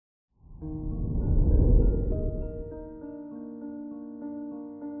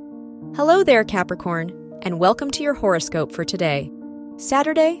Hello there, Capricorn, and welcome to your horoscope for today,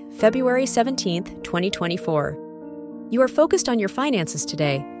 Saturday, February 17th, 2024. You are focused on your finances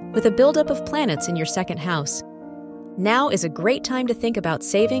today, with a buildup of planets in your second house. Now is a great time to think about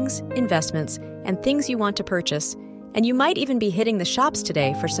savings, investments, and things you want to purchase, and you might even be hitting the shops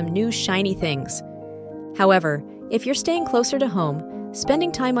today for some new shiny things. However, if you're staying closer to home,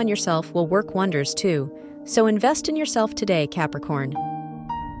 spending time on yourself will work wonders too, so invest in yourself today, Capricorn.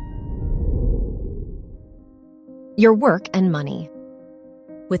 Your work and money.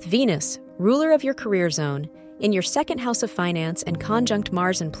 With Venus, ruler of your career zone, in your second house of finance and conjunct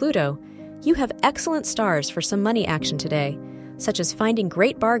Mars and Pluto, you have excellent stars for some money action today, such as finding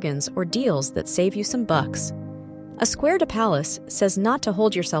great bargains or deals that save you some bucks. A square to Pallas says not to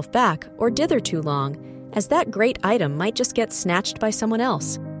hold yourself back or dither too long, as that great item might just get snatched by someone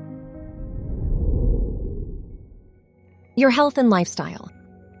else. Your health and lifestyle.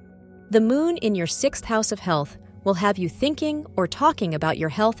 The moon in your sixth house of health will have you thinking or talking about your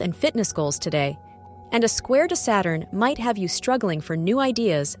health and fitness goals today, and a square to Saturn might have you struggling for new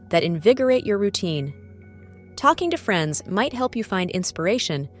ideas that invigorate your routine. Talking to friends might help you find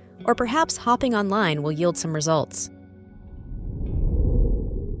inspiration, or perhaps hopping online will yield some results.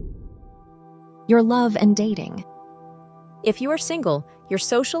 Your love and dating. If you are single, your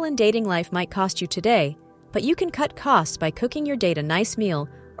social and dating life might cost you today, but you can cut costs by cooking your date a nice meal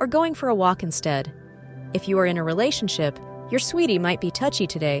or going for a walk instead. If you are in a relationship, your sweetie might be touchy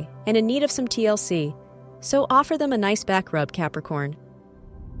today and in need of some TLC, so offer them a nice back rub, Capricorn.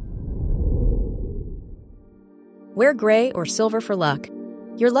 Wear gray or silver for luck.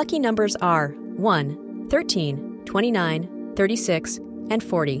 Your lucky numbers are 1, 13, 29, 36, and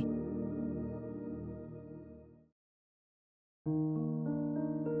 40.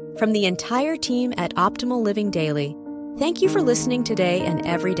 From the entire team at Optimal Living Daily, thank you for listening today and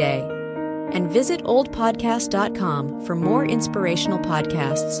every day. And visit oldpodcast.com for more inspirational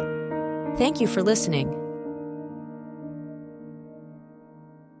podcasts. Thank you for listening.